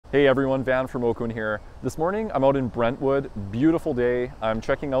Hey everyone, Van from Oakwyn here. This morning I'm out in Brentwood, beautiful day. I'm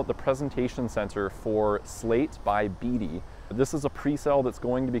checking out the presentation center for Slate by Beedie. This is a pre-sale that's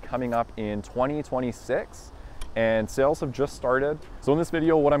going to be coming up in 2026 and sales have just started. So in this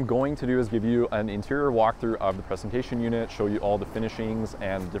video, what I'm going to do is give you an interior walkthrough of the presentation unit, show you all the finishings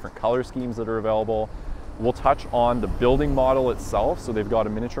and different color schemes that are available. We'll touch on the building model itself. So they've got a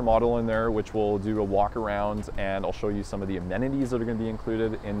miniature model in there, which we'll do a walk around, and I'll show you some of the amenities that are going to be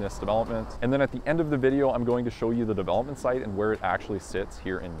included in this development. And then at the end of the video, I'm going to show you the development site and where it actually sits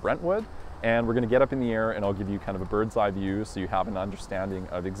here in Brentwood. And we're going to get up in the air and I'll give you kind of a bird's eye view so you have an understanding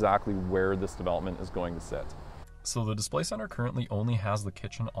of exactly where this development is going to sit. So the display center currently only has the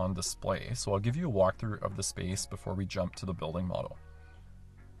kitchen on display, so I'll give you a walkthrough of the space before we jump to the building model.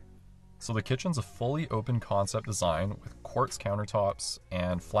 So the kitchen's a fully open concept design with quartz countertops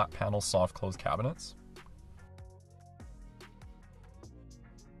and flat panel soft close cabinets.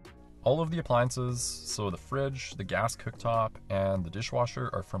 All of the appliances, so the fridge, the gas cooktop, and the dishwasher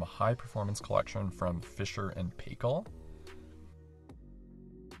are from a high performance collection from Fisher and Paykel.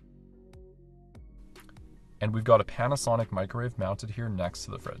 And we've got a Panasonic microwave mounted here next to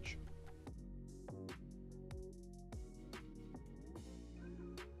the fridge.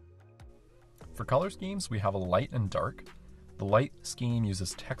 For color schemes, we have a light and dark. The light scheme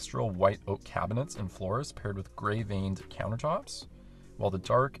uses textural white oak cabinets and floors paired with gray veined countertops, while the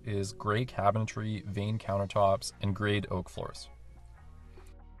dark is gray cabinetry, veined countertops, and grayed oak floors.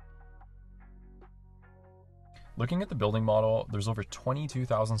 Looking at the building model, there's over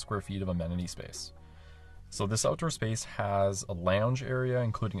 22,000 square feet of amenity space. So this outdoor space has a lounge area,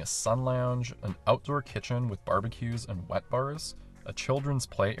 including a sun lounge, an outdoor kitchen with barbecues and wet bars, a children's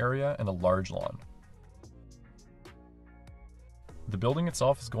play area, and a large lawn. The building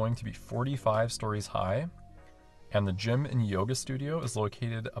itself is going to be 45 stories high, and the gym and yoga studio is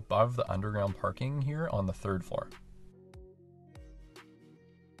located above the underground parking here on the 3rd floor.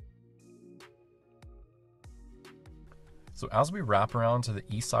 So as we wrap around to the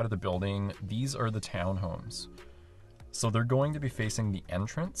east side of the building, these are the townhomes. So they're going to be facing the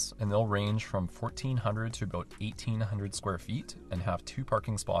entrance, and they'll range from 1,400 to about 1,800 square feet and have 2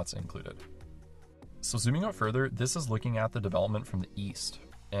 parking spots included. So zooming out further, this is looking at the development from the east,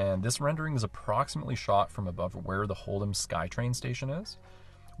 and this rendering is approximately shot from above where the Holdham SkyTrain station is,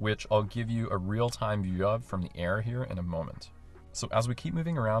 which I'll give you a real-time view of from the air here in a moment. So as we keep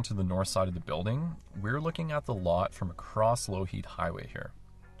moving around to the north side of the building, we're looking at the lot from across Lougheed Highway here.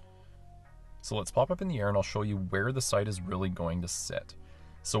 So let's pop up in the air and I'll show you where the site is really going to sit.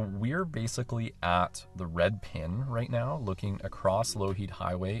 So we're basically at the red pin right now, looking across Lougheed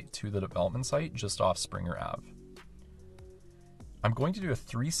Highway to the development site just off Springer Ave. I'm going to do a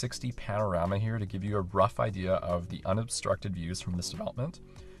 360 panorama here to give you a rough idea of the unobstructed views from this development.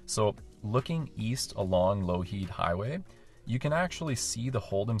 So looking east along Lougheed Highway, you can actually see the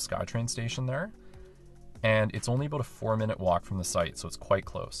Holdham SkyTrain station there, and it's only about a 4-minute walk from the site, so it's quite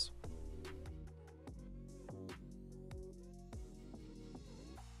close.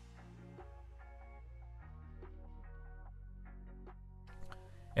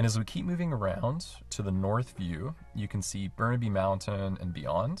 And as we keep moving around to the north view, you can see Burnaby Mountain and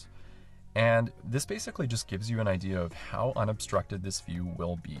beyond. And this basically just gives you an idea of how unobstructed this view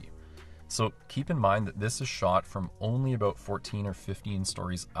will be. So keep in mind that this is shot from only about 14 or 15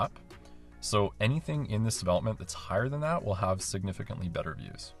 stories up. So anything in this development that's higher than that will have significantly better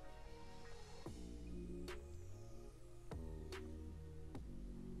views.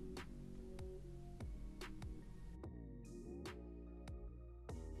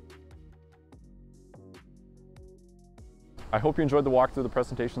 I hope you enjoyed the walk through the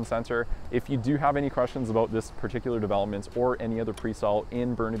presentation center. If you do have any questions about this particular development or any other pre-sale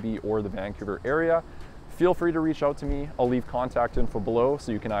in Burnaby or the Vancouver area, feel free to reach out to me. I'll leave contact info below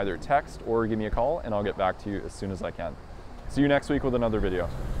so you can either text or give me a call and I'll get back to you as soon as I can. See you next week with another video.